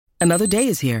Another day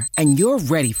is here, and you're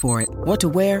ready for it. What to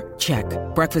wear? Check.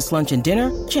 Breakfast, lunch, and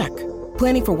dinner? Check.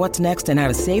 Planning for what's next and how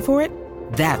to save for it?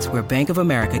 That's where Bank of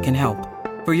America can help.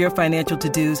 For your financial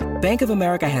to-dos, Bank of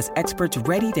America has experts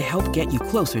ready to help get you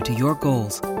closer to your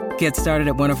goals. Get started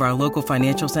at one of our local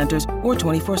financial centers or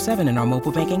 24/7 in our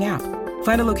mobile banking app.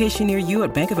 Find a location near you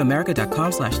at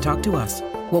bankofamerica.com/talktous.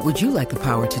 What would you like the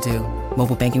power to do?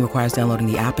 Mobile banking requires downloading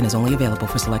the app and is only available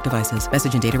for select devices.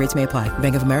 Message and data rates may apply.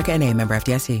 Bank of America N.A., member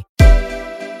FDIC.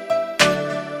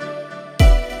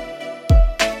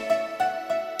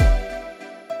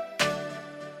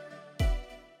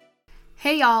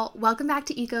 Hey y'all, welcome back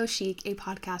to Eco Chic, a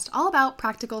podcast all about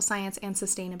practical science and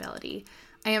sustainability.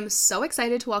 I am so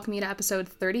excited to welcome you to episode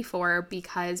 34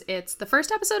 because it's the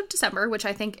first episode of December, which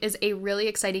I think is a really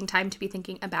exciting time to be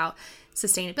thinking about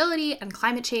sustainability and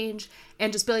climate change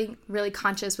and just being really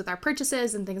conscious with our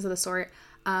purchases and things of the sort.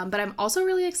 But I'm also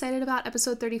really excited about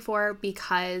episode 34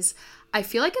 because I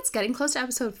feel like it's getting close to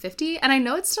episode 50. And I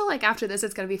know it's still like after this,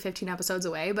 it's going to be 15 episodes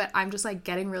away, but I'm just like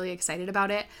getting really excited about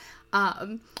it.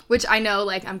 Which I know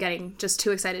like I'm getting just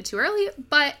too excited too early,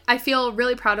 but I feel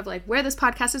really proud of like where this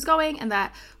podcast is going and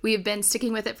that we've been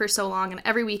sticking with it for so long. And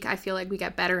every week I feel like we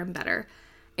get better and better.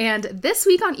 And this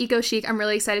week on Eco Chic, I'm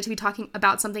really excited to be talking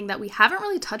about something that we haven't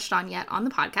really touched on yet on the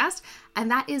podcast,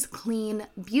 and that is clean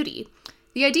beauty.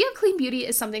 The idea of clean beauty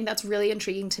is something that's really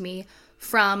intriguing to me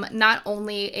from not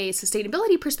only a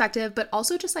sustainability perspective, but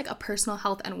also just like a personal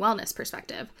health and wellness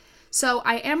perspective. So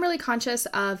I am really conscious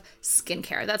of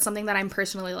skincare. That's something that I'm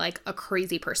personally like a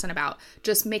crazy person about.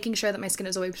 Just making sure that my skin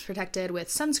is always protected with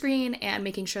sunscreen and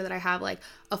making sure that I have like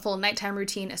a full nighttime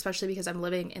routine, especially because I'm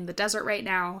living in the desert right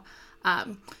now.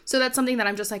 So that's something that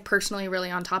I'm just like personally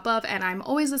really on top of. And I'm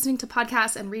always listening to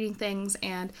podcasts and reading things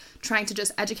and trying to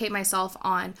just educate myself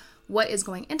on what is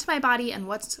going into my body and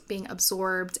what's being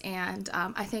absorbed. And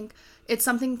I think it's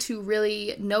something to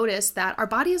really notice that our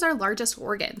body is our largest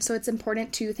organ. So it's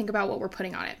important to think about what we're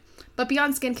putting on it. But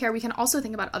beyond skincare, we can also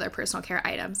think about other personal care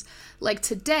items. Like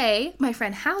today, my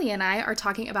friend Hallie and I are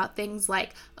talking about things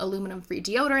like aluminum-free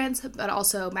deodorants, but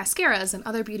also mascaras and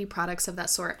other beauty products of that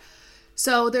sort.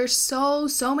 So there's so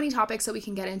many topics that we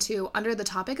can get into under the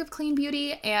topic of clean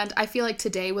beauty, and I feel like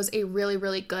today was a really,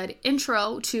 really good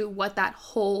intro to what that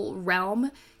whole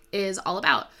realm is all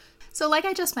about. So like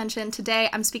I just mentioned, today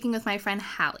I'm speaking with my friend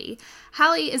Hallie.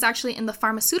 Hallie is actually in the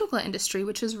pharmaceutical industry,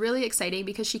 which is really exciting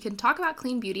because she can talk about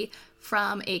clean beauty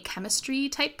from a chemistry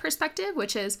type perspective,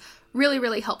 which is really,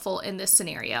 really helpful in this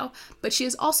scenario. But she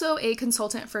is also a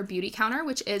consultant for Beauty Counter,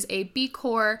 which is a B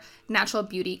Corp natural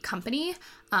beauty company.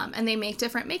 And they make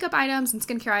different makeup items and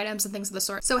skincare items and things of the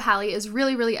sort. So Hallie is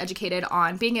really, really educated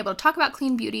on being able to talk about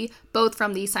clean beauty, both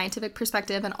from the scientific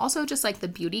perspective and also just like the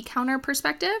Beauty Counter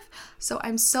perspective. So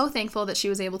I'm so thankful that she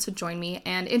was able to join me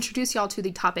and introduce y'all to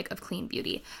the topic of clean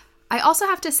beauty. I also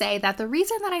have to say that the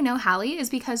reason that I know Hallie is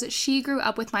because she grew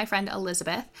up with my friend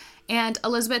Elizabeth, and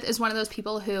Elizabeth is one of those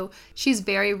people who she's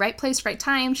very right place, right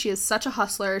time. She is such a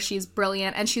hustler. She's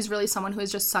brilliant, and she's really someone who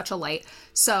is just such a light.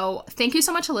 So thank you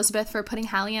so much, Elizabeth, for putting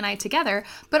Hallie and I together.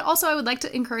 But also I would like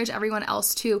to encourage everyone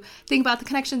else to think about the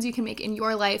connections you can make in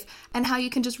your life and how you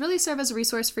can just really serve as a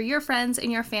resource for your friends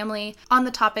and your family on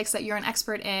the topics that you're an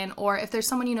expert in, or if there's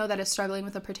someone you know that is struggling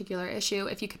with a particular issue,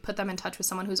 if you could put them in touch with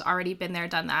someone who's already been there,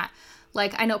 done that.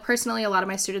 Like, I know personally a lot of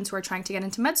my students who are trying to get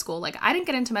into med school, like I didn't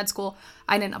get into med school,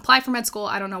 I didn't apply for med school,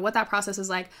 I don't know what that process is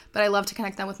like, but I love to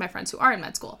connect them with my friends who are in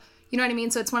med school. You know what I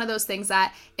mean? So it's one of those things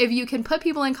that if you can put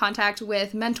people in contact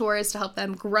with mentors to help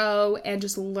them grow and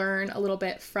just learn a little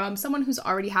bit from someone who's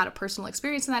already had a personal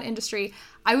experience in that industry,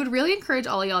 I would really encourage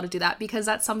all of y'all to do that because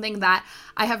that's something that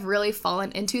I have really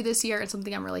fallen into this year and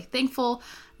something I'm really thankful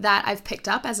that I've picked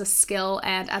up as a skill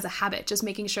and as a habit, just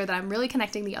making sure that I'm really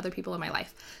connecting the other people in my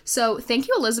life. So thank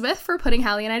you, Elizabeth, for putting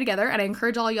Hallie and I together, and I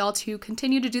encourage all y'all to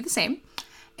continue to do the same.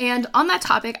 And on that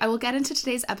topic, I will get into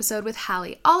today's episode with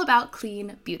Hallie, all about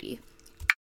clean beauty.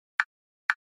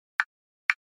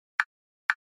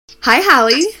 Hi,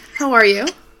 Hallie. How are you?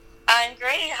 I'm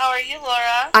great. How are you,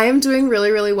 Laura? I am doing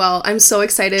really, really well. I'm so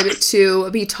excited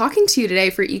to be talking to you today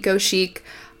for Eco Chic,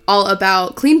 all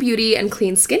about clean beauty and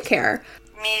clean skincare.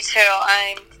 Me too.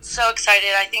 I'm so excited.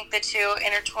 I think the two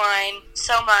intertwine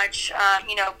so much,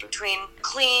 between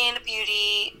clean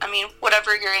beauty,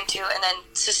 whatever you're into, and then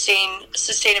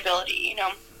sustainability,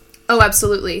 Oh,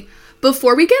 absolutely.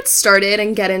 Before we get started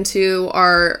and get into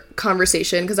our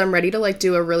conversation, because I'm ready to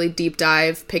do a really deep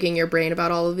dive, picking your brain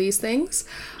about all of these things.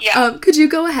 Yeah. Could you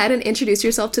go ahead and introduce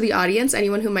yourself to the audience,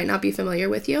 anyone who might not be familiar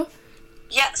with you?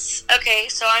 Yes. Okay.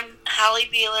 So I'm Hallie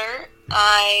Beeler.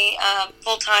 I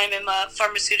full-time am a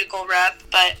pharmaceutical rep,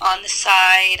 but on the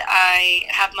side I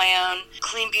have my own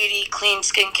clean beauty, clean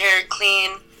skincare,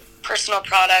 clean personal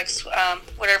products,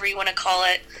 whatever you want to call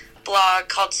it, blog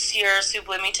called Cieur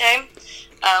Sublimité,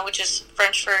 which is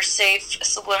French for safe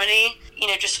sublimity.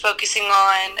 Just focusing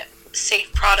on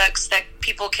safe products that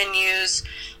people can use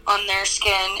on their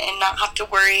skin and not have to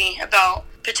worry about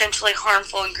potentially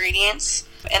harmful ingredients.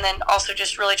 And then also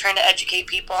just really trying to educate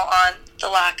people on the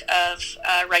lack of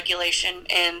regulation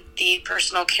in the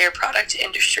personal care product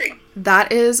industry.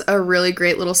 That is a really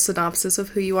great little synopsis of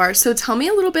who you are. So tell me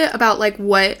a little bit about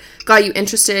what got you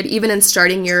interested even in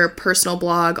starting your personal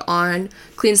blog on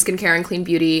clean skincare and clean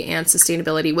beauty and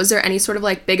sustainability. Was there any sort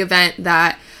of big event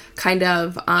that kind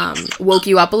of woke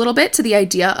you up a little bit to the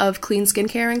idea of clean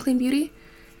skincare and clean beauty?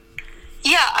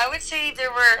 Yeah, I would say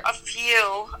there were a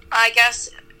few. I was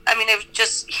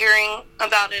just hearing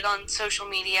about it on social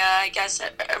media,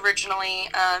 originally.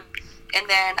 And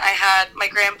then I had my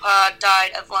grandpa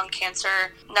died of lung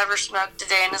cancer, never smoked a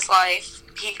day in his life.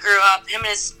 He grew up, him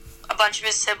and a bunch of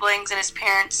his siblings and his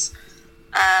parents,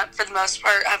 for the most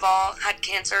part, have all had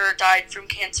cancer or died from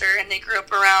cancer. And they grew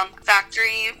up around a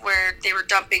factory where they were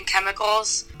dumping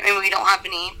chemicals. We don't have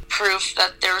any proof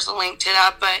that there was a link to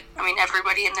that, but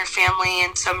everybody in their family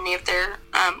and so many of their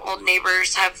old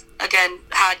neighbors have, again,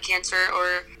 had cancer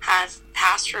or have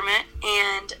passed from it.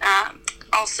 And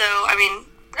also,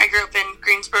 I grew up in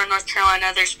Greensboro, North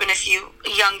Carolina. There's been a few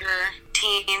younger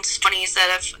teens, 20s that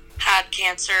have had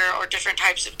cancer or different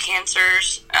types of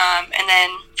cancers. And then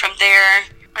from there,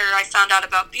 I found out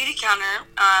about Beautycounter,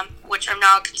 which I'm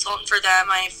now a consultant for them.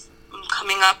 I'm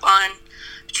coming up on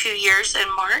 2 years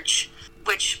in March,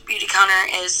 which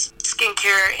Beautycounter is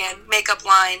skincare and makeup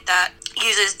line that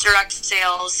uses direct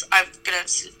sales. I'm going to,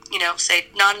 say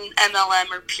not an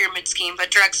MLM or pyramid scheme,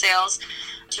 but direct sales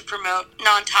to promote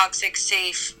non-toxic,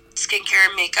 safe skincare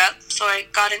and makeup. So I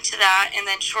got into that, and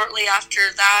then shortly after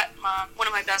that, one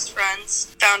of my best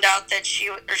friends found out that she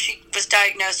was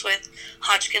diagnosed with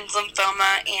Hodgkin's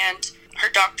lymphoma, and her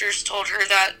doctors told her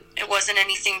that it wasn't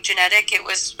anything genetic. It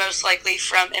was most likely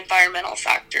from environmental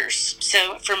factors.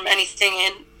 So from anything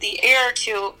in the air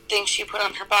to things she put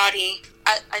on her body.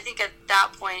 I think at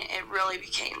that point it really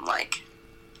became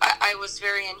I was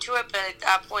very into it, but at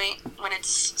that point when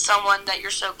it's someone that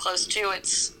you're so close to,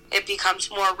 it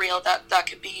becomes more real that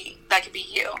could be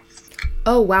you.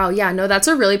 Oh wow, yeah, no, that's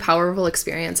a really powerful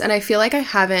experience, and I feel like I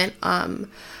haven't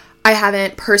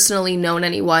personally known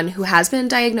anyone who has been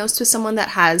diagnosed with someone that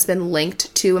has been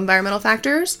linked to environmental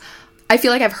factors. I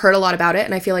feel like I've heard a lot about it,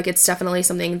 and I feel like it's definitely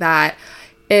something that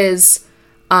is,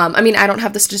 I don't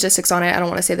have the statistics on it. I don't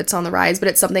want to say that it's on the rise, but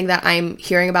it's something that I'm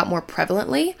hearing about more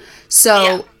prevalently. So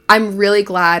yeah. I'm really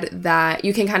glad that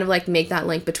you can kind of make that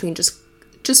link between just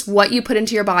what you put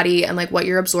into your body and what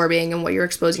you're absorbing and what you're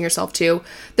exposing yourself to.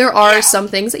 There are some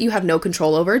things that you have no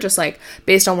control over, just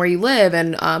based on where you live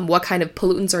and what kind of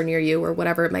pollutants are near you or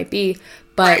whatever it might be.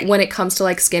 But when it comes to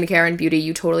skincare and beauty,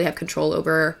 you totally have control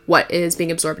over what is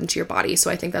being absorbed into your body.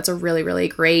 So I think that's a really, really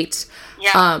great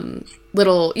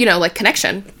little,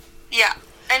 connection. Yeah.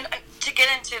 And to get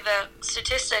into the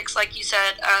statistics, like you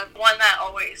said, one that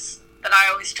I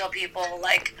always tell people,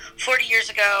 40 years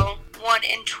ago, 1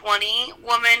 in 20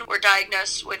 women were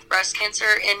diagnosed with breast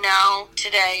cancer, and now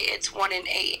today it's 1 in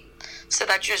 8. So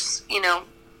that just,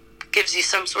 gives you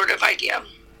some sort of idea.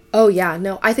 Oh yeah,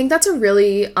 no, I think that's a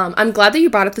really, I'm glad that you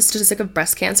brought up the statistic of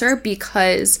breast cancer,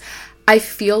 because I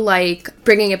feel like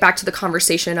bringing it back to the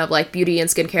conversation of beauty and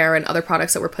skincare and other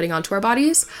products that we're putting onto our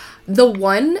bodies, the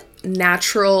one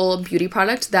natural beauty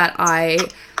product that I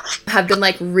have been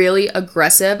really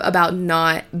aggressive about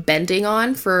not bending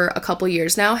on for a couple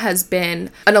years now has been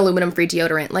an aluminum-free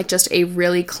deodorant, just a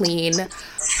really clean,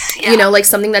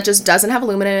 something that just doesn't have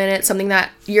aluminum in it, something that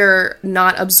you're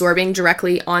not absorbing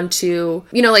directly onto,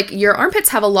 your armpits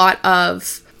have a lot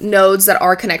of nodes that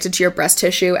are connected to your breast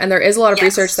tissue, and there is a lot of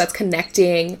research that's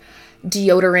connecting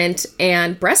deodorant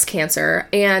and breast cancer,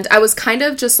 and I was kind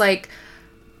of just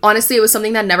honestly, it was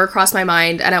something that never crossed my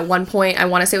mind. And at one point, I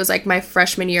want to say it was my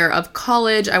freshman year of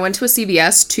college, I went to a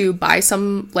CVS to buy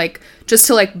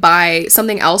buy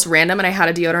something else random. And I had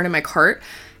a deodorant in my cart.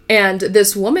 And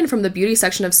this woman from the beauty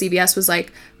section of CVS was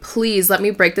please let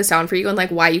me break this down for you and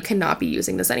why you cannot be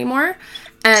using this anymore.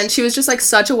 And she was just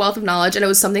such a wealth of knowledge. And it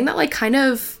was something that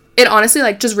it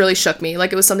honestly just really shook me.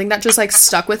 It was something that just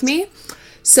stuck with me.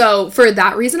 So for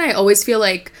that reason, I always feel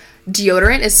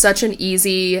deodorant is such an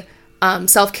easy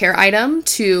self-care item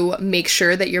to make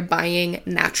sure that you're buying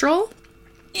natural.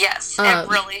 Yes, it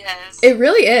really is. It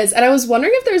really is. And I was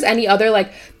wondering if there's any other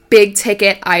big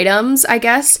ticket items, I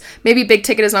guess. Maybe big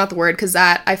ticket is not the word because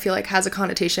that I feel like has a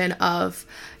connotation of,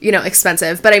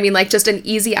 expensive. But I mean like just an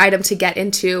easy item to get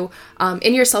into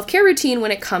in your self-care routine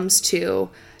when it comes to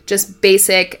just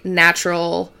basic,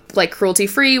 natural, like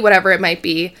cruelty-free, whatever it might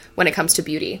be when it comes to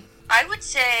beauty. I would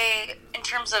say in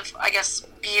terms of, I guess,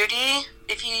 beauty,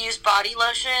 if you use body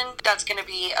lotion, that's going to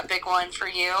be a big one for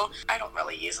you. I don't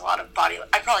really use a lot of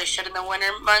I probably should in the winter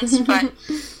months, but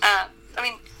I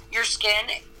mean, your skin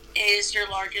is your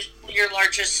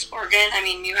largest organ. I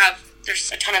mean,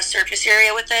 there's a ton of surface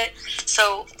area with it.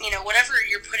 So, whatever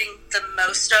you're putting the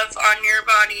most of on your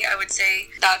body, I would say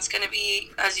that's going to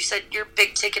be, as you said, your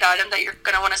big ticket item that you're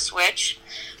going to want to switch.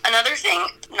 Another thing,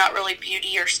 not really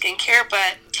beauty or skincare,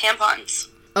 but tampons.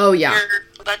 Oh, yeah.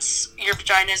 Your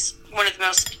vagina is one of the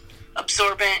most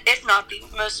absorbent, if not the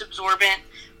most absorbent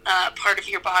part of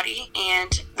your body,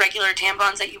 and regular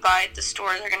tampons that you buy at the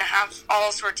store, they're going to have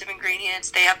all sorts of ingredients.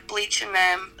 They have bleach in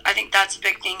them. I think that's a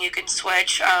big thing you can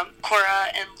switch. Cora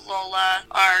and Lola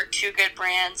are two good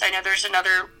brands. I know there's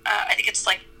another, I think it's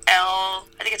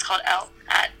called Elle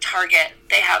at Target.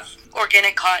 They have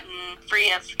organic cotton,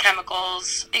 free of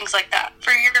chemicals, things like that.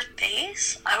 For your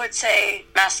face, I would say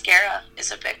mascara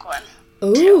is a big one.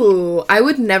 Ooh, I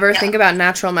would never think about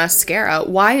natural mascara.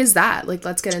 Why is that? Like,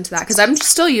 let's get into that. Because I'm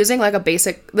still using like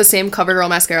the same CoverGirl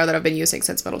mascara that I've been using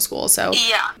since middle school. So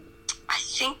yeah, I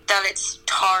think that it's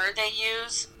tar they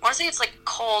use. I want to say it's like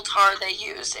coal tar they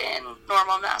use in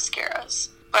normal mascaras.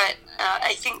 But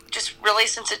I think just really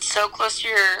since it's so close to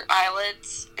your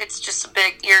eyelids, it's just a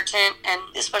big irritant. And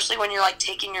especially when you're like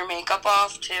taking your makeup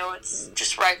off too, it's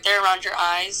just right there around your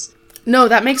eyes. No,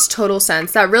 that makes total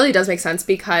sense. That really does make sense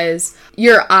because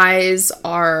your eyes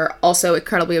are also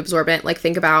incredibly absorbent. Like,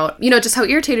 think about, just how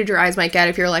irritated your eyes might get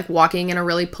if you're, like, walking in a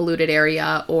really polluted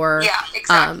area or yeah,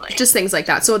 exactly. Just things like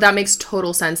that. So that makes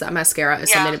total sense that mascara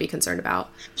is something to be concerned about.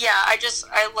 Yeah,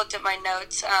 I looked at my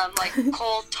notes, like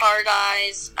coal tar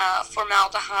dyes,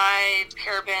 formaldehyde,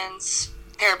 parabens.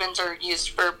 Parabens are used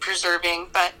for preserving,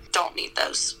 but don't need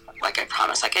those. Like, I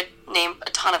promise I could name a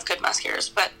ton of good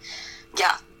mascaras, but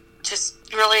yeah. Just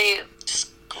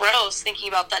gross thinking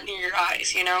about that near your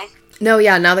eyes, No,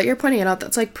 yeah, now that you're pointing it out,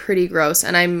 that's, like, pretty gross,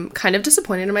 and I'm kind of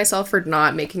disappointed in myself for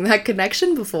not making that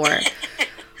connection before.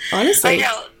 Honestly. I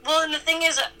know. Well, and the thing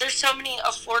is, there's so many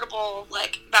affordable,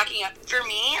 like, backing up. For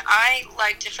me, I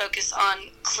like to focus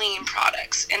on clean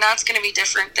products, and that's going to be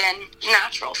different than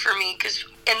natural for me,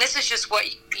 and this is just what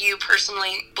you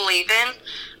personally believe in.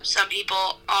 Some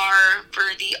people are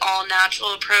for the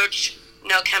all-natural approach,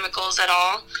 no chemicals at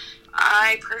all.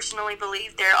 I personally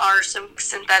believe there are some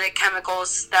synthetic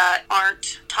chemicals that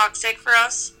aren't toxic for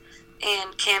us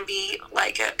and can be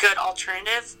like a good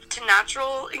alternative to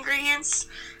natural ingredients.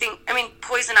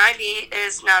 Poison ivy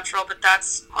is natural, but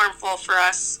that's harmful for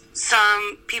us.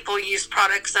 Some people use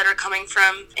products that are coming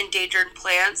from endangered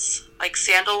plants, like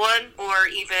sandalwood, or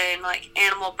even like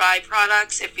animal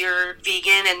byproducts if you're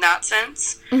vegan in that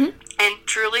sense. Mm-hmm. And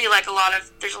truly,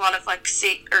 there's a lot of like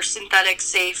safe or synthetic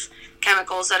safe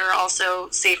chemicals that are also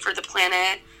safe for the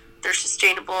planet. They're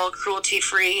sustainable,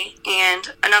 cruelty-free,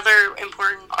 and another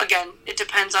important, again, it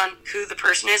depends on who the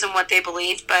person is and what they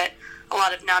believe, but a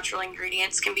lot of natural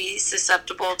ingredients can be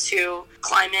susceptible to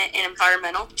climate and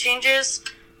environmental changes,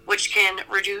 which can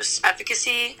reduce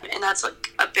efficacy, and that's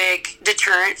like a big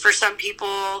deterrent for some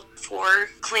people for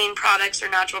clean products or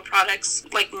natural products.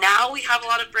 Like now we have a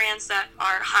lot of brands that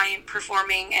are high in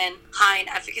performing and high in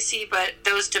efficacy, but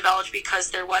those developed because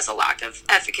there was a lack of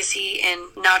efficacy in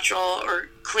natural or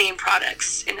clean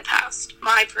products in the past.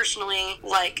 I personally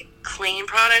like clean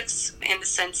products in the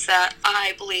sense that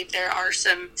I believe there are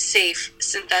some safe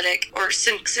synthetic or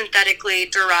synthetically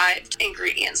derived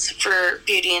ingredients for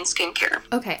beauty and skincare.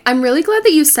 Okay, I'm really glad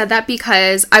that you said that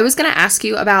because I was going to ask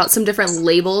you about some different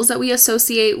labels that we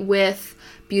associate with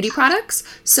beauty products.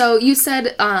 So you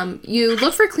said you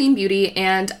look for clean beauty,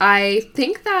 and I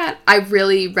think that I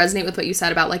really resonate with what you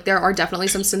said about like there are definitely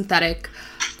some synthetic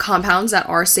compounds that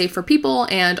are safe for people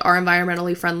and are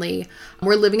environmentally friendly.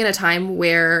 We're living in a time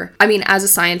where, as a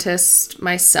scientist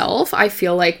myself, I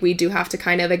feel like we do have to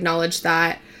kind of acknowledge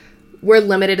that we're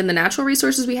limited in the natural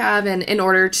resources we have, and in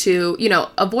order to,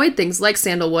 avoid things like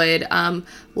sandalwood,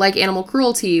 like animal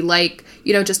cruelty, like,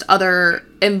 just other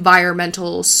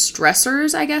environmental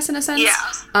stressors, I guess, in a sense.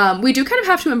 Yeah. We do kind of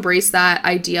have to embrace that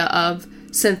idea of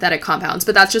synthetic compounds,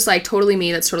 but that's just like totally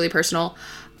me. That's totally personal.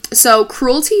 So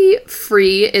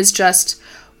cruelty-free is just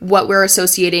what we're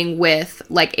associating with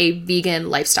like a vegan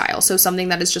lifestyle. So something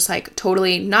that is just like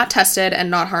totally not tested and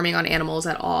not harming on animals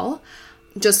at all.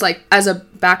 Just like as a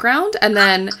background. And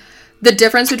then the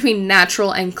difference between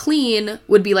natural and clean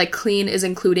would be like clean is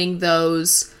including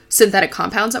those synthetic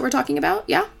compounds that we're talking about.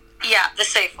 Yeah? Yeah, the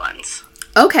safe ones.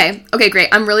 Okay, great.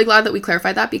 I'm really glad that we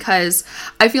clarified that because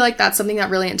I feel like that's something that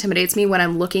really intimidates me when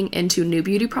I'm looking into new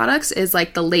beauty products is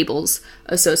like the labels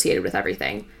associated with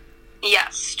everything.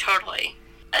 Yes, totally.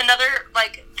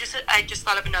 I just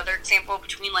thought of another example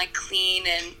between like clean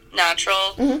and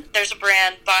natural. Mm-hmm. There's a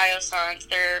brand, Biossance.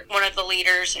 They're one of the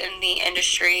leaders in the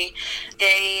industry.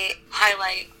 They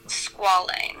highlight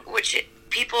squalane, which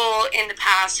people in the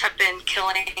past have been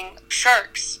killing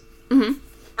sharks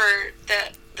for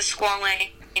the squalane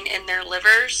in their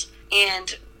livers,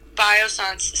 and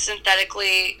Biossance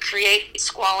synthetically create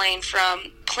squalane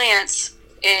from plants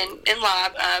in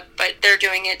lab, but they're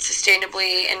doing it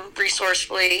sustainably and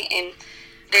resourcefully, and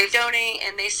they donate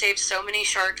and they save so many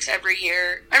sharks every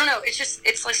year. I don't know,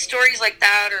 it's like stories like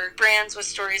that or brands with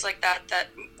stories like that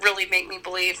really make me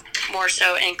believe more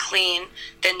so in clean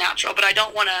than natural. But I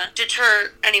don't want to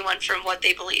deter anyone from what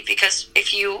they believe, because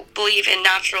if you believe in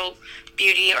natural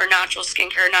beauty or natural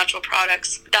skincare, natural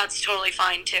products, that's totally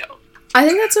fine too. I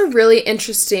think that's a really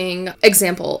interesting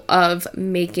example of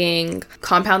making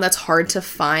compound that's hard to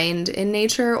find in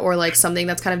nature or like something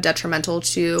that's kind of detrimental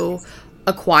to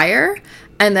acquire,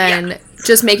 and then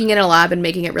just making it in a lab and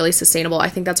making it really sustainable. I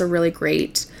think that's a really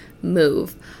great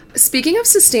move. Speaking of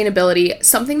sustainability,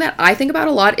 something that I think about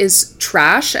a lot is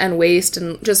trash and waste,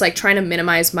 and just like trying to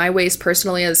minimize my waste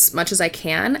personally as much as I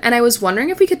can. And I was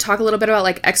wondering if we could talk a little bit about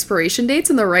like expiration dates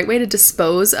and the right way to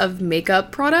dispose of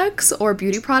makeup products or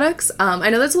beauty products. I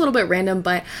know that's a little bit random,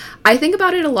 but I think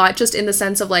about it a lot just in the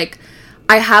sense of like,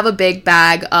 I have a big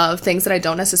bag of things that I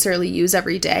don't necessarily use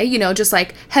every day, you know, just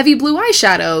like heavy blue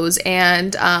eyeshadows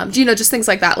and, you know, just things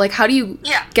like that. Like, how do you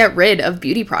get rid of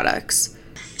beauty products?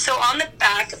 So on the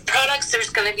back of products, there's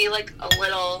going to be like a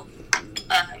little,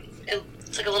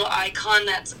 it's like a little icon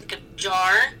that's like a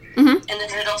jar, and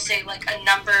then it'll say like a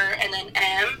number and then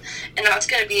M, and that's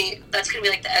going to be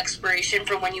like the expiration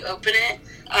from when you open it.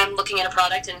 I'm looking at a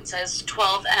product and it says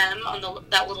 12M on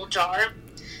that little jar,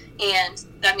 and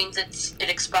that means it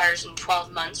expires in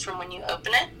 12 months from when you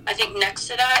open it. I think next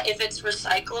to that, if it's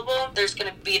recyclable, there's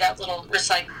going to be that little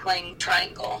recycling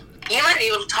triangle. You might be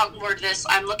able to talk more to this.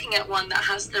 I'm looking at one that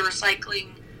has the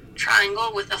recycling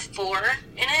triangle with a 4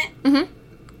 in it. Mm-hmm.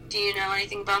 Do you know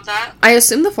anything about that? I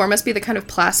assume the 4 must be the kind of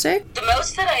plastic. The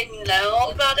most that I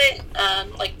know about it,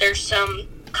 like there's some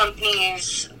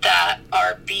companies that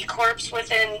are B Corps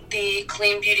within the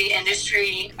clean beauty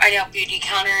industry. I know Beauty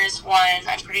Counter is one.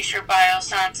 I'm pretty sure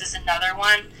Biossance is another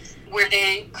one, where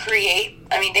they create,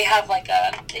 they have like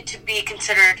to be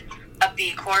considered a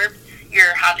B Corp,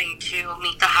 you're having to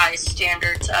meet the highest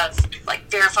standards of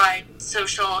like verified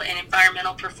social and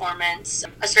environmental performance,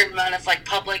 a certain amount of like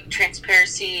public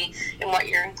transparency in what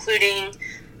you're including,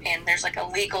 and there's like a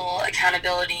legal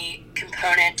accountability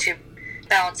component to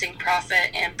balancing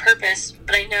profit and purpose.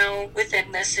 But I know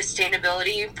within the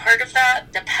sustainability part of that,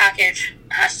 the package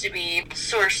has to be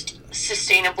sourced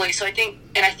sustainably. So I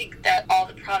think that all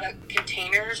the product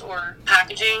containers or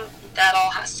packaging, that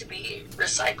all has to be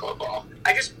recyclable.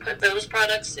 I just put those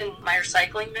products in my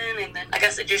recycling bin, and then I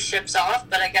guess it just ships off.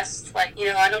 But I guess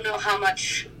I don't know how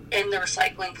much in the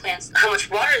recycling plants, how much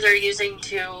water they're using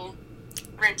to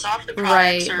rinse off the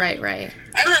products. Right.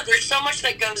 I don't know. There's so much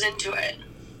that goes into it.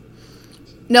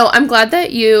 No, I'm glad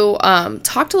that you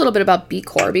talked a little bit about B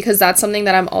Corp, because that's something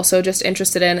that I'm also just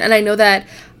interested in. And I know that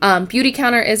Beauty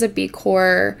Counter is a B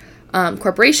Corp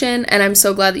corporation, and I'm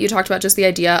so glad that you talked about just the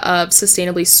idea of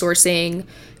sustainably sourcing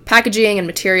packaging and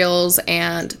materials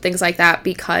and things like that,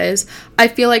 because I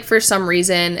feel like for some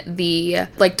reason the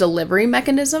delivery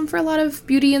mechanism for a lot of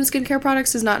beauty and skincare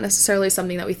products is not necessarily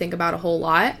something that we think about a whole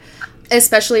lot,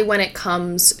 especially when it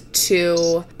comes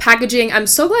to packaging. I'm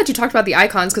so glad you talked about the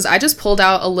icons, because I just pulled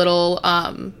out a little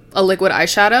a liquid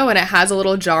eyeshadow, and it has a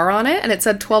little jar on it, and it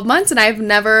said 12 months, and I've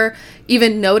never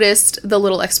even noticed the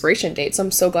little expiration date, so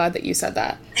I'm so glad that you said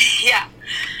that. Yeah,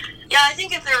 I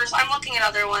think I'm looking at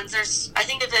other ones, I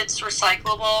think if it's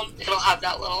recyclable, it'll have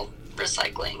that little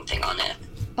recycling thing on it.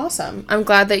 Awesome. I'm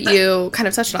glad that you kind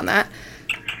of touched on that.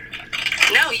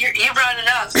 No, you brought it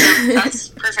up, so that's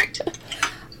perfect.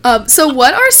 So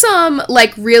what are some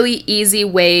really easy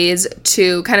ways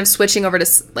to kind of switching over to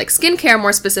skincare,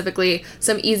 more specifically,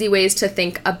 some easy ways to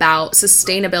think about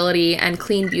sustainability and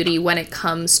clean beauty when it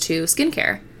comes to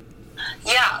skincare?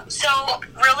 Yeah, so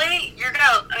really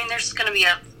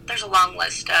there's a long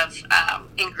list of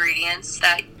ingredients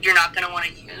that you're not going to want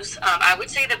to use. I would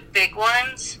say the big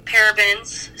ones,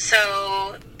 parabens.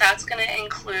 So that's going to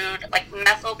include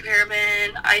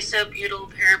methylparaben,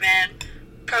 isobutylparaben,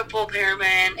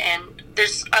 propylparaben, and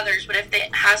there's others, but if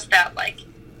it has that like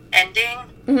ending,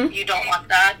 you don't want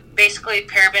that. Basically,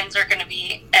 parabens are going to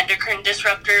be endocrine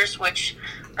disruptors, which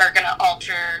are going to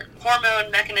alter hormone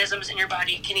mechanisms in your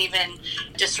body, can even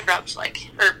disrupt like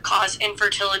or cause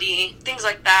infertility. Things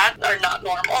like that are not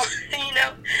normal, you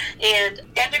know. And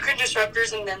endocrine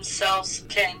disruptors in themselves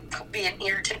can be an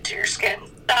irritant to your skin.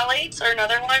 Phthalates are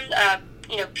another one.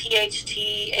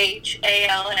 PHTHALATES.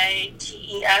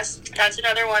 That's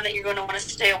another one that you're going to want to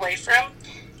stay away from.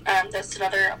 That's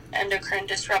another endocrine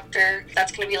disruptor.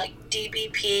 That's going to be like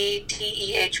DBP,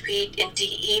 DEHP, and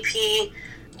DEP.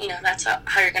 You know, that's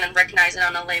how you're going to recognize it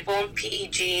on a label.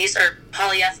 PEGs, or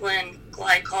polyethylene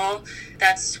glycol.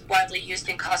 That's widely used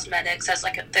in cosmetics as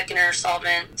like a thickener,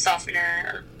 solvent, softener,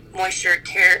 or moisture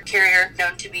carrier,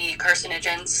 known to be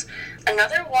carcinogens.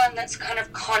 Another one that's kind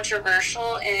of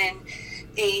controversial in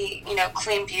the,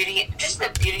 clean beauty, just the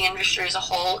beauty industry as a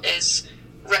whole, is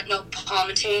retinol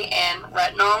palmitate and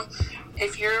retinol.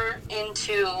 If you're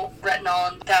into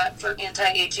retinol and that for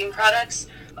anti-aging products,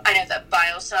 I know that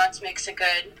Biossance makes a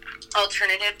good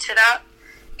alternative to that.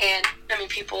 And,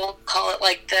 people call it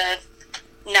like the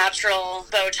natural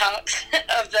Botox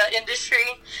of the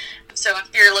industry. So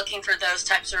if you're looking for those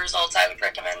types of results, I would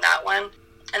recommend that one.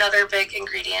 Another big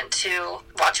ingredient to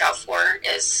watch out for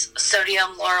is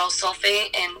sodium lauryl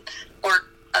sulfate, or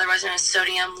otherwise known as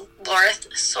sodium laureth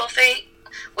sulfate,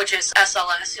 which is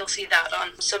SLS. You'll see that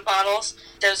on some bottles.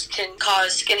 Those can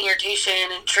cause skin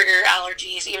irritation and trigger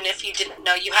allergies, even if you didn't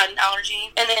know you had an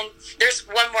allergy. And then there's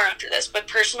one more after this, but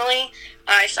personally,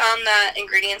 I found that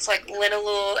ingredients like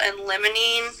linalool and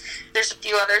limonene, there's a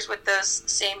few others with those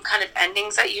same kind of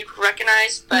endings that you'd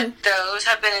recognize, but those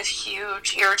have been a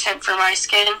huge irritant for my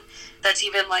skin. That's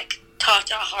even like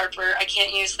Tata Harper. I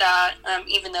can't use that,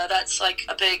 even though that's like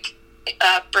a big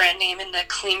brand name in the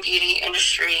clean beauty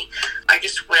industry. I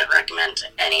just wouldn't recommend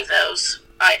any of those.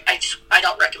 I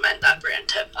don't recommend that brand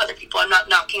to other people. I'm not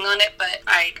knocking on it, but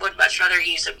I would much rather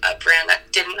use a brand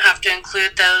that didn't have to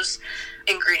include those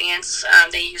ingredients.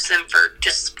 They use them for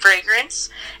just fragrance.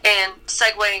 And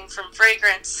segueing from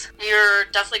fragrance, you're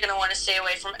definitely going to want to stay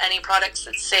away from any products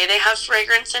that say they have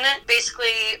fragrance in it.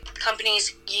 Basically,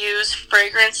 companies use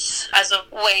fragrance as a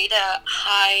way to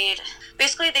hide.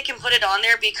 Basically, they can put it on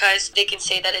there because they can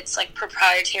say that it's like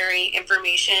proprietary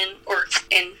information, or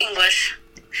in English,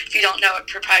 if you don't know what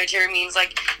proprietary means,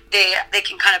 like they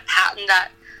can kind of patent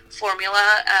that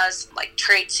formula as like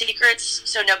trade secrets,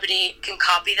 so nobody can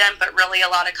copy them, but really a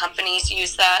lot of companies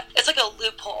use that. It's like a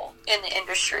loophole in the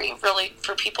industry, really,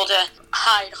 for people to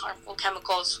hide harmful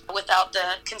chemicals without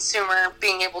the consumer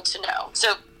being able to know.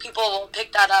 So people will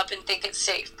pick that up and think it's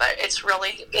safe, but it's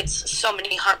so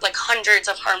many hundreds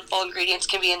of harmful ingredients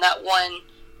can be in that one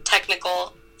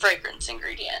technical fragrance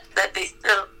ingredient that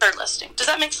they're listing. Does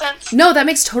that make sense? No, that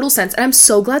makes total sense. And I'm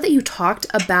so glad that you talked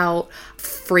about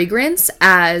fragrance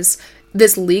as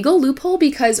this legal loophole,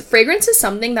 because fragrance is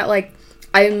something that like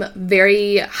I'm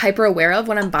very hyper aware of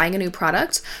when I'm buying a new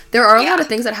product. There are a lot of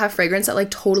things that have fragrance that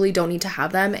like totally don't need to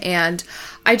have them, and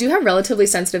I do have relatively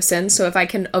sensitive skin, so if I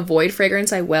can avoid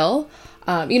fragrance, I will.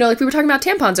 Like we were talking about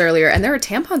tampons earlier, and there are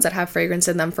tampons that have fragrance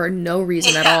in them for no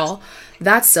reason at all.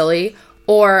 That's silly.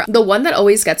 Or the one that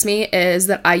always gets me is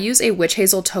that I use a witch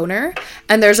hazel toner,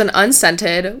 and there's an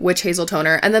unscented witch hazel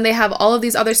toner, and then they have all of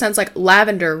these other scents like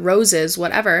lavender, roses,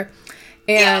 whatever.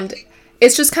 And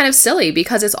it's just kind of silly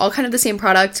because it's all kind of the same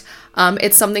product.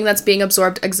 It's something that's being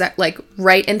absorbed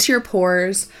right into your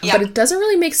pores, but it doesn't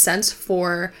really make sense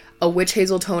for a witch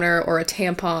hazel toner or a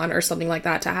tampon or something like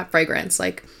that to have fragrance.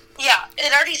 Like, yeah,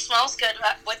 it already smells good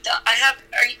with the.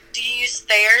 Do you use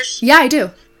Thayer's? Yeah, I do.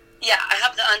 Yeah, I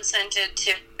have the unscented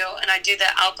too, and I do the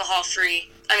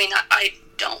alcohol-free. I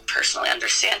don't personally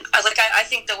understand. I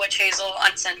think the witch hazel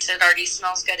unscented already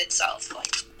smells good itself.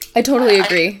 I totally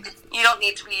agree. You don't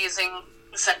need to be using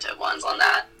scented ones on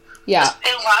that. Yeah.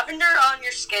 And lavender on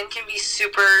your skin can be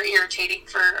super irritating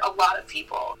for a lot of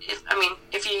people.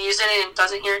 If you use it and it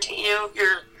doesn't irritate you,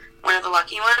 you're one of the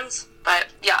lucky ones. But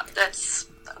yeah, that's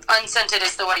unscented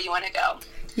is the way you want to go.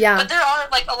 Yeah. But there are,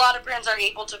 a lot of brands are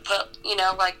able to put,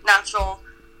 natural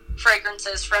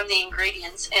fragrances from the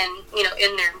ingredients in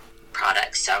their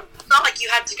products. So it's not like you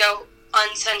had to go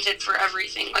unscented for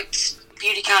everything. Like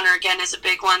Beauty Counter, again, is a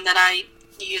big one that I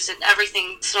use, and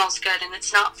everything smells good. And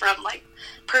it's not from,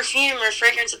 perfume or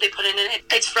fragrance that they put in it.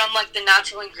 It's from, the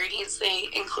natural ingredients they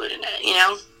include in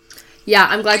it, Yeah,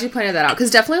 I'm glad you pointed that out,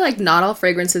 because definitely, not all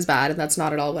fragrance is bad, and that's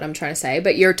not at all what I'm trying to say,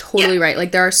 but you're totally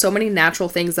right. There are so many natural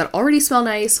things that already smell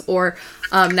nice, or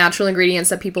natural ingredients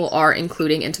that people are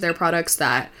including into their products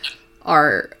that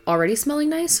are already smelling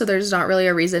nice, so there's not really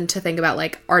a reason to think about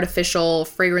like artificial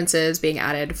fragrances being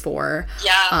added for.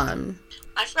 Yeah.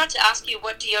 I forgot to ask you,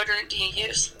 what deodorant do you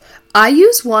use? I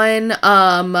use one,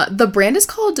 the brand is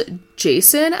called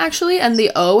Jason, actually, and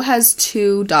the O has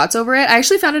 2 dots over it. I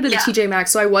actually found it at a TJ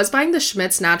Maxx, so I was buying the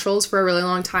Schmidt's Naturals for a really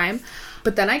long time,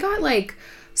 but then I got, like,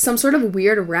 some sort of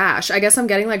weird rash. I guess I'm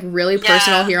getting, like, really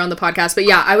personal here on the podcast, but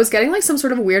yeah, I was getting, like, some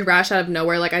sort of weird rash out of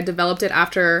nowhere. Like, I developed it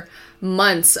after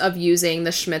months of using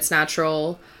the Schmidt's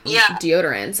Natural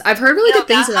deodorants. I've heard really good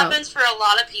things about. That happens for a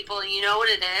lot of people. You know what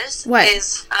it is? What?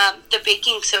 Is the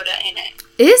baking soda in it.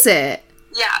 Is it?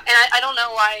 Yeah, and I don't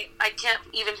know why. I can't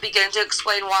even begin to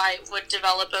explain why it would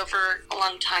develop over a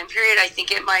long time period. I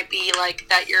think it might be like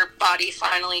that your body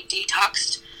finally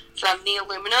detoxed from the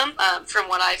aluminum, from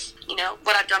what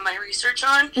I've done my research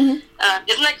on. Isn't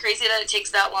that crazy that it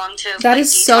takes that long to that is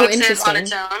detox so it interesting on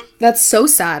its own? That's so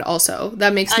sad also.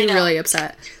 That makes me really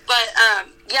upset. But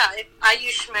I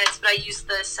use Schmidt's, but I use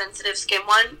the sensitive skin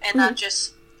one, and that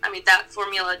just, that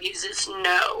formula uses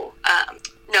no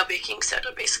baking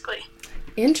soda, basically.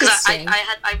 Interesting.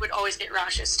 I would always get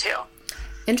rashes too.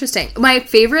 Interesting. My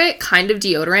favorite kind of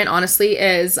deodorant, honestly,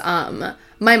 is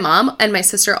my mom and my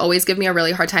sister always give me a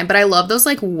really hard time, but I love those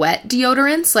like wet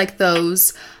deodorants, like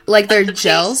those, like they're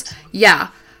gels. Paste. Yeah.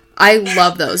 I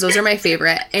love those. Those are my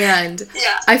favorite. And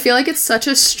I feel like it's such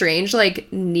a strange,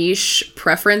 like, niche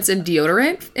preference in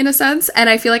deodorant, in a sense. And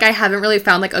I feel like I haven't really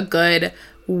found, like, a good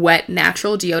wet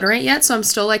natural deodorant yet. So I'm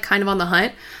still, like, kind of on the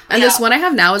hunt. And this one I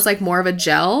have now is, like, more of a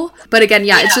gel. But again,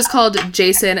 it's just called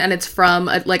Jason. And it's from,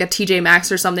 a TJ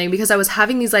Maxx or something. Because I was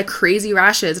having these, like, crazy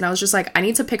rashes. And I was just like, I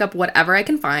need to pick up whatever I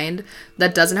can find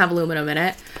that doesn't have aluminum in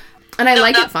it. And I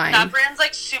like it fine. That brand's,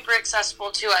 like, super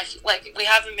accessible, too. Like, we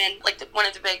have them in, like, one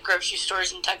of the big grocery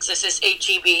stores in Texas is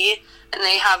H-E-B, and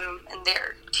they have them in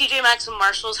there. TJ Maxx and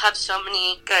Marshalls have so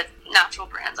many good natural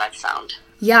brands I've found.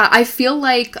 Yeah, I feel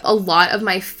like a lot of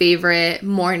my favorite,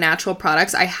 more natural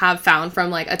products I have found from,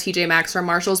 like, a TJ Maxx or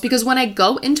Marshalls, because when I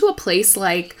go into a place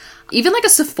like, even like a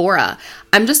Sephora,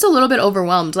 I'm just a little bit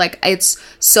overwhelmed. Like, it's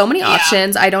so many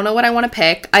options. I don't know what I want to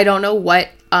pick. I don't know what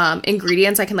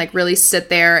ingredients I can, like, really sit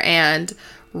there and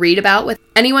read about. With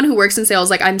anyone who works in sales,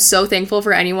 like, I'm so thankful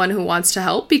for anyone who wants to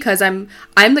help, because I'm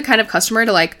the kind of customer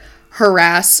to, like,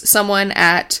 harass someone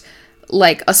at,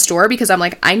 like, a store, because I'm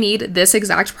like, I need this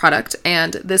exact product,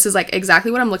 and this is, like,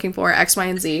 exactly what I'm looking for, X, Y,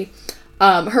 and Z.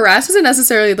 Harass isn't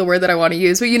necessarily the word that I want to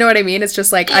use, but you know what I mean? It's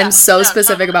just, like, I'm so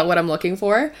specific about what I'm looking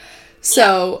for.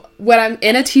 So when I'm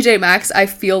in a TJ Maxx, I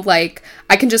feel like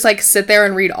I can just, like, sit there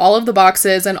and read all of the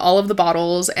boxes and all of the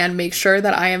bottles and make sure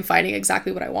that I am finding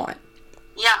exactly what I want.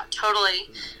 Yeah, totally.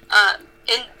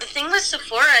 And the thing with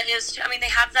Sephora is, they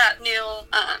have that new,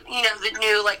 the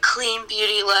new, like, clean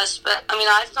beauty list, but,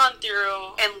 I've gone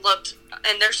through and looked,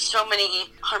 and there's so many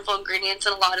harmful ingredients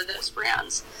in a lot of those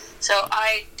brands. So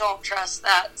I don't trust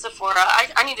that Sephora.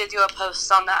 I need to do a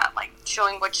post on that, like,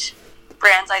 showing which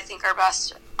brands I think are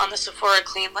best on the Sephora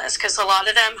clean list, because a lot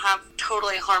of them have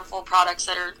totally harmful products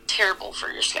that are terrible for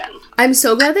your skin. I'm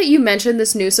so glad that you mentioned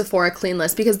this new Sephora clean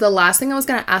list, because the last thing I was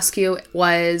going to ask you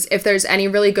was if there's any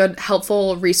really good,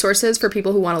 helpful resources for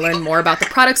people who want to learn more about the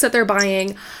products that they're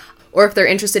buying, or if they're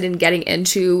interested in getting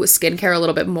into skincare a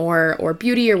little bit more, or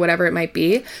beauty, or whatever it might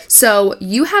be. So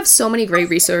you have so many great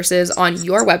resources on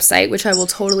your website, which I will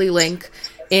totally link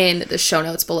in the show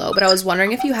notes below. But I was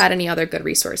wondering if you had any other good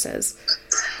resources.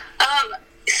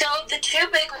 So the two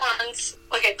big ones,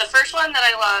 okay, the first one that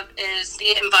I love is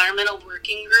the Environmental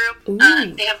Working Group.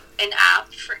 They have an app,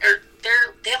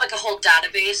 they have, like, a whole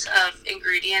database of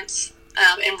ingredients,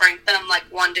 and rank them, like,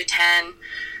 1 to 10, and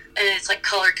it's, like,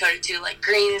 color-coded too, like,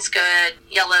 green's good,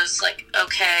 yellow's, like,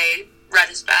 okay, red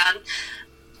is bad.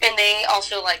 And they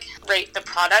also, like, rate the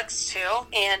products too,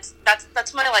 and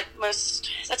that's my, like,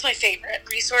 that's my favorite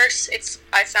resource.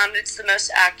 I found it's the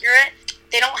most accurate.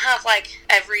 They don't have, like,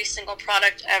 every single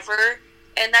product ever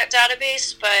in that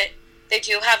database, but they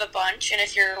do have a bunch. And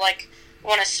if you're, like,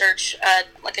 want to search,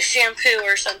 like, a shampoo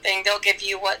or something, they'll give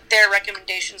you what their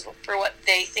recommendations for what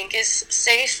they think is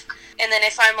safe. And then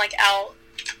if I'm, like, out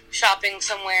shopping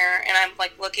somewhere and I'm,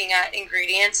 like, looking at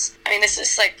ingredients, this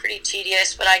is, like, pretty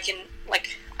tedious, but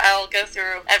I'll go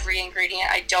through every ingredient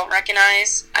I don't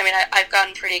recognize. I've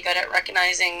gotten pretty good at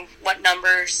recognizing what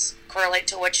numbers correlate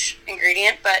to which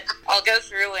ingredient, but I'll go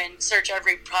through and search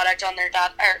every product on their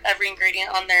or every ingredient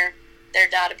on their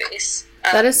database.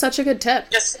 That is such a good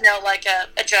tip. Just to know, like,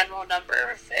 a general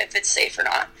number if it's safe or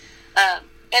not.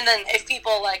 And then if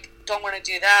people, like, don't want to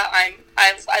do that,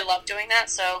 I love doing that.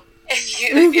 So if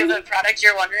you have a product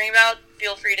you're wondering about,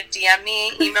 feel free to DM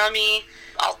me, email me.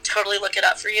 I'll totally look it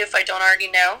up for you if I don't already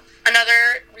know.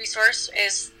 Another resource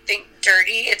is Think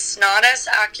Dirty. It's not as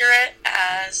accurate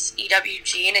as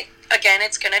EWG, and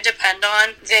it's going to depend on,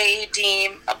 they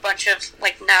deem a bunch of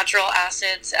like natural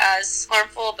acids as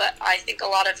harmful, but I think a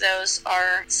lot of those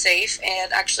are safe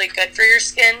and actually good for your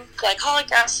skin.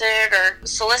 Glycolic acid or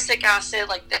salicylic acid,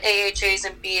 like the AHAs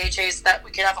and BHAs, that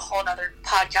we could have a whole nother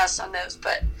podcast on those,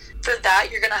 but for that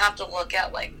you're going to have to look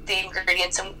at like the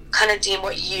ingredients and kind of deem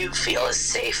what you feel is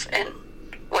safe and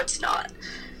what's not.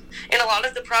 And a lot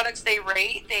of the products they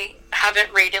rate, they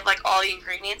haven't rated like all the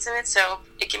ingredients in it, so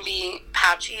it can be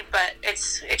patchy, but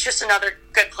it's just another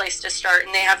good place to start,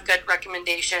 and they have good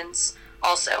recommendations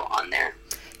also on there.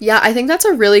 Yeah, I think that's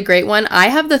a really great one. I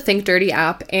have the Think Dirty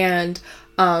app, and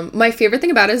my favorite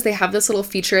thing about it is they have this little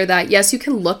feature that, yes, you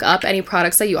can look up any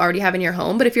products that you already have in your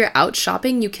home, but if you're out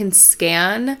shopping, you can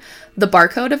scan the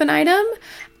barcode of an item,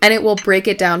 and it will break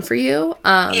it down for you.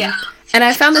 Yeah. And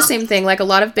I found the same thing, like a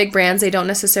lot of big brands they don't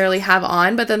necessarily have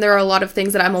on, but then there are a lot of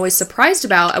things that I'm always surprised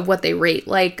about of what they rate.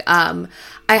 Like, I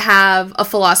have a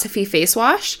Philosophy face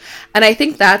wash, and I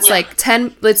think that's like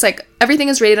 10, it's like everything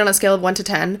is rated on a scale of 1 to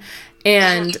 10,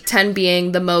 and 10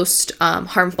 being the most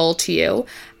harmful to you.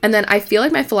 And then I feel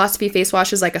like my Philosophy face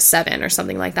wash is like a 7 or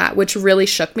something like that, which really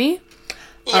shook me.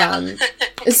 Yeah.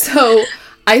 So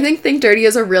I think Dirty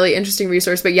is a really interesting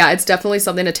resource, but yeah, it's definitely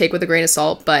something to take with a grain of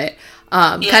salt, but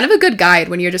kind of a good guide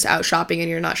when you're just out shopping and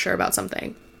you're not sure about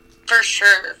something. For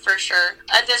sure.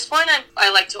 At this point, I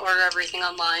like to order everything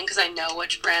online because I know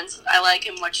which brands I like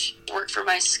and which work for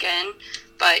my skin.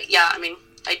 But yeah, I mean,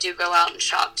 I do go out and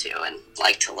shop too and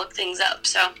like to look things up.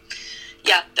 So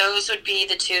yeah, those would be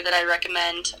the two that I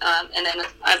recommend. And then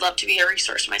I'd love to be a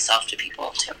resource myself to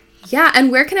people too. Yeah,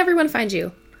 and where can everyone find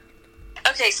you?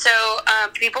 Okay, so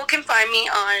people can find me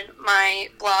on my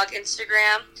blog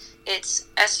Instagram. It's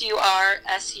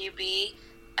SURSUBLIMITE,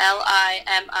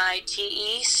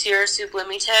 Sur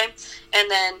Sublimite, and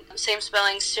then same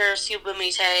spelling,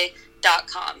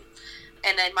 sursublimite.com.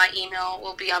 And then my email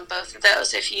will be on both of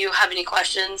those if you have any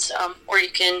questions, or you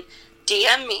can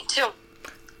DM me too.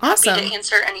 Awesome. Happy to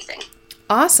answer anything.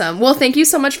 Awesome. Well, thank you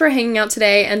so much for hanging out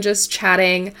today and just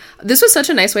chatting. This was such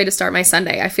a nice way to start my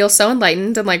Sunday. I feel so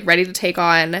enlightened and like ready to take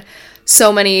on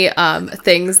so many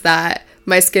things that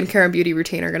my skincare and beauty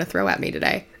routine are going to throw at me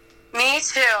today. Me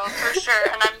too, for sure.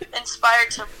 And I'm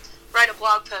inspired to write a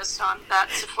blog post on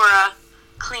that Sephora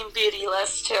clean beauty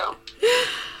list too.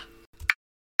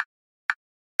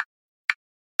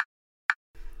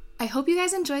 I hope you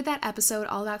guys enjoyed that episode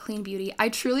all about clean beauty. I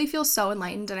truly feel so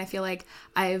enlightened, and I feel like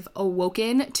I've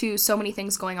awoken to so many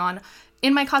things going on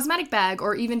in my cosmetic bag,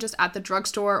 or even just at the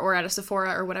drugstore or at a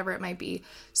Sephora or whatever it might be.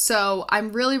 So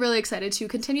I'm really, really excited to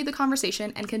continue the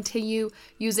conversation and continue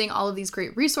using all of these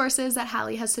great resources that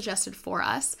Hallie has suggested for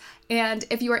us. And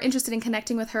if you are interested in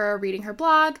connecting with her, reading her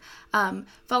blog,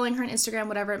 following her on Instagram,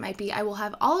 whatever it might be, I will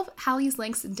have all of Hallie's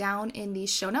links down in the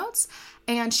show notes.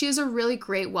 And she is a really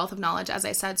great wealth of knowledge, as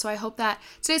I said. So I hope that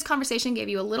today's conversation gave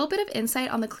you a little bit of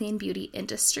insight on the clean beauty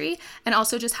industry and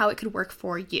also just how it could work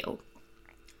for you.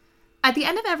 At the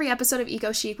end of every episode of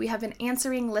Eco Chic, we have been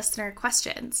answering listener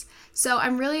questions. So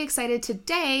I'm really excited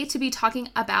today to be talking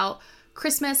about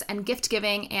Christmas and gift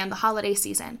giving and the holiday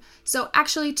season. So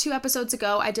actually 2 episodes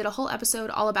ago, I did a whole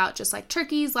episode all about just like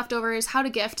turkeys, leftovers, how to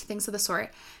gift, things of the sort.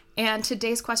 And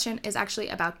today's question is actually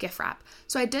about gift wrap.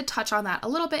 So I did touch on that a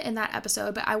little bit in that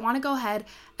episode, but I want to go ahead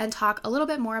and talk a little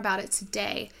bit more about it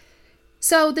today.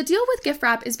 So the deal with gift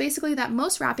wrap is basically that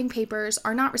most wrapping papers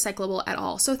are not recyclable at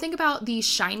all. So think about these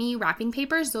shiny wrapping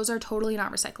papers. Those are totally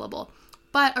not recyclable.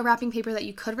 But a wrapping paper that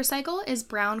you could recycle is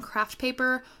brown craft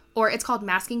paper, or it's called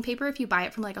masking paper if you buy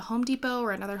it from like a Home Depot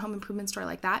or another home improvement store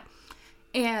like that.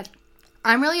 And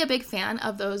I'm really a big fan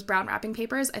of those brown wrapping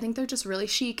papers. I think they're just really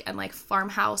chic and like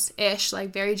farmhouse-ish,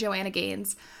 like very Joanna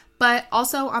Gaines. But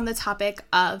also on the topic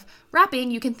of wrapping,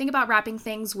 you can think about wrapping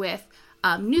things with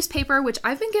newspaper, which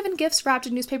I've been given gifts wrapped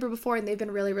in newspaper before, and they've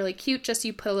been really, really cute. Just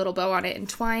you put a little bow on it and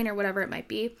twine or whatever it might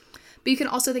be. But you can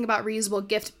also think about reusable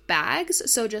gift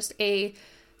bags. So just a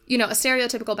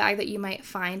stereotypical bag that you might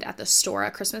find at the store,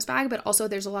 a Christmas bag, but also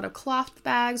there's a lot of cloth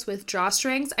bags with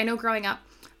drawstrings. I know growing up,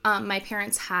 my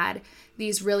parents had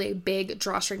these really big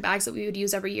drawstring bags that we would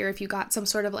use every year. If you got some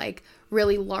sort of like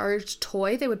really large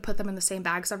toy, they would put them in the same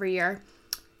bags every year.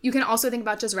 You can also think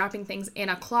about just wrapping things in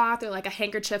a cloth or like a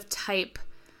handkerchief type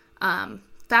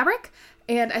fabric.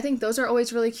 And I think those are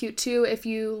always really cute too. If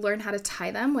you learn how to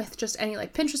tie them with just any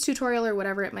like Pinterest tutorial or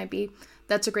whatever it might be,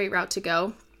 that's a great route to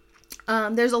go.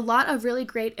 There's a lot of really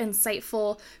great,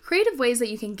 insightful, creative ways that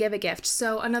you can give a gift.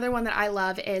 So another one that I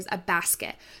love is a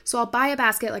basket. So I'll buy a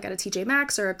basket like at a TJ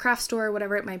Maxx or a craft store,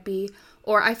 whatever it might be.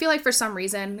 Or I feel like for some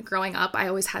reason, growing up, I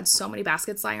always had so many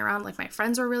baskets lying around. Like my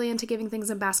friends were really into giving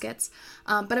things in baskets.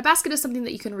 But a basket is something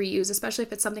that you can reuse, especially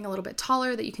if it's something a little bit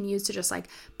taller that you can use to just like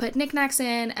put knickknacks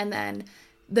in. And then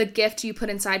the gift you put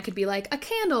inside could be like a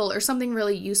candle or something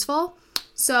really useful.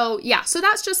 So yeah, so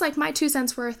that's just like my 2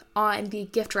 cents worth on the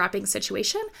gift wrapping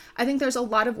situation. I think there's a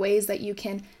lot of ways that you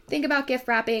can think about gift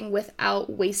wrapping without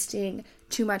wasting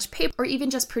too much paper or even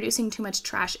just producing too much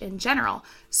trash in general.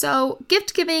 So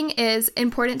gift giving is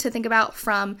important to think about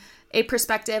from a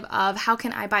perspective of how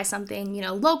can I buy something,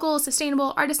 local,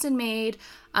 sustainable, artisan made,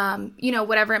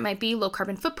 whatever it might be, low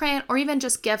carbon footprint, or even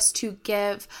just gifts to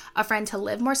give a friend to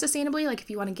live more sustainably. Like if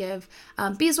you want to give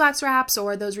beeswax wraps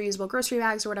or those reusable grocery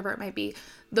bags or whatever it might be,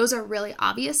 those are really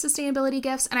obvious sustainability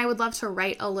gifts. And I would love to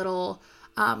write a little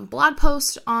blog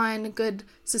post on good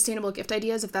sustainable gift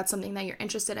ideas if that's something that you're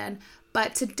interested in.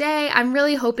 But today I'm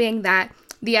really hoping that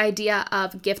the idea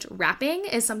of gift wrapping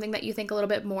is something that you think a little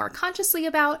bit more consciously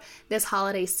about this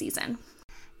holiday season.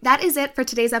 That is it for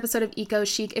today's episode of Eco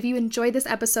Chic. If you enjoyed this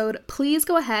episode, please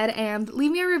go ahead and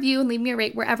leave me a review and leave me a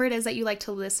rate wherever it is that you like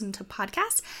to listen to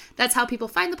podcasts. That's how people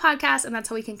find the podcast, and that's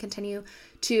how we can continue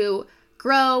to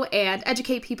grow and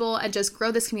educate people and just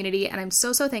grow this community. And I'm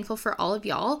so thankful for all of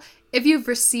y'all. If you've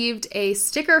received a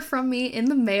sticker from me in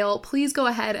the mail, please go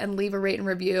ahead and leave a rate and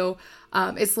review.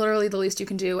 It's literally the least you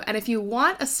can do. And if you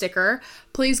want a sticker,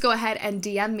 please go ahead and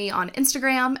DM me on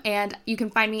Instagram, and you can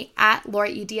find me at Laura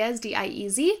E. Diaz,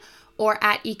 D-I-E-Z, or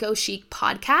at Eco Chic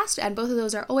Podcast, and both of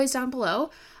those are always down below.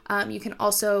 You can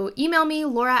also email me,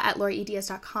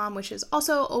 laura@lauraediaz.com, which is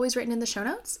also always written in the show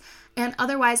notes. And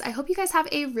otherwise, I hope you guys have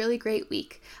a really great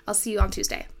week. I'll see you on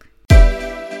Tuesday.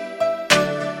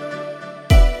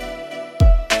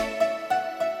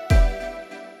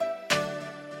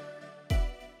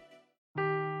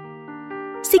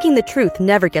 Seeking the truth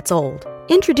never gets old.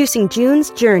 Introducing June's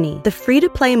Journey, the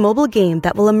free-to-play mobile game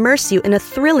that will immerse you in a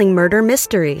thrilling murder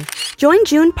mystery. Join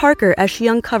June Parker as she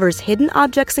uncovers hidden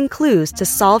objects and clues to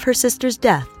solve her sister's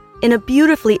death in a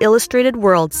beautifully illustrated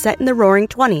world set in the Roaring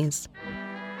 '20s.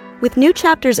 With new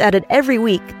chapters added every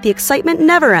week, the excitement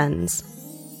never ends.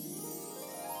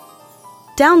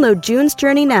 Download June's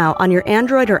Journey now on your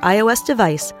Android or iOS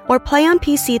device, or play on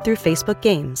PC through Facebook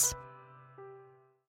Games.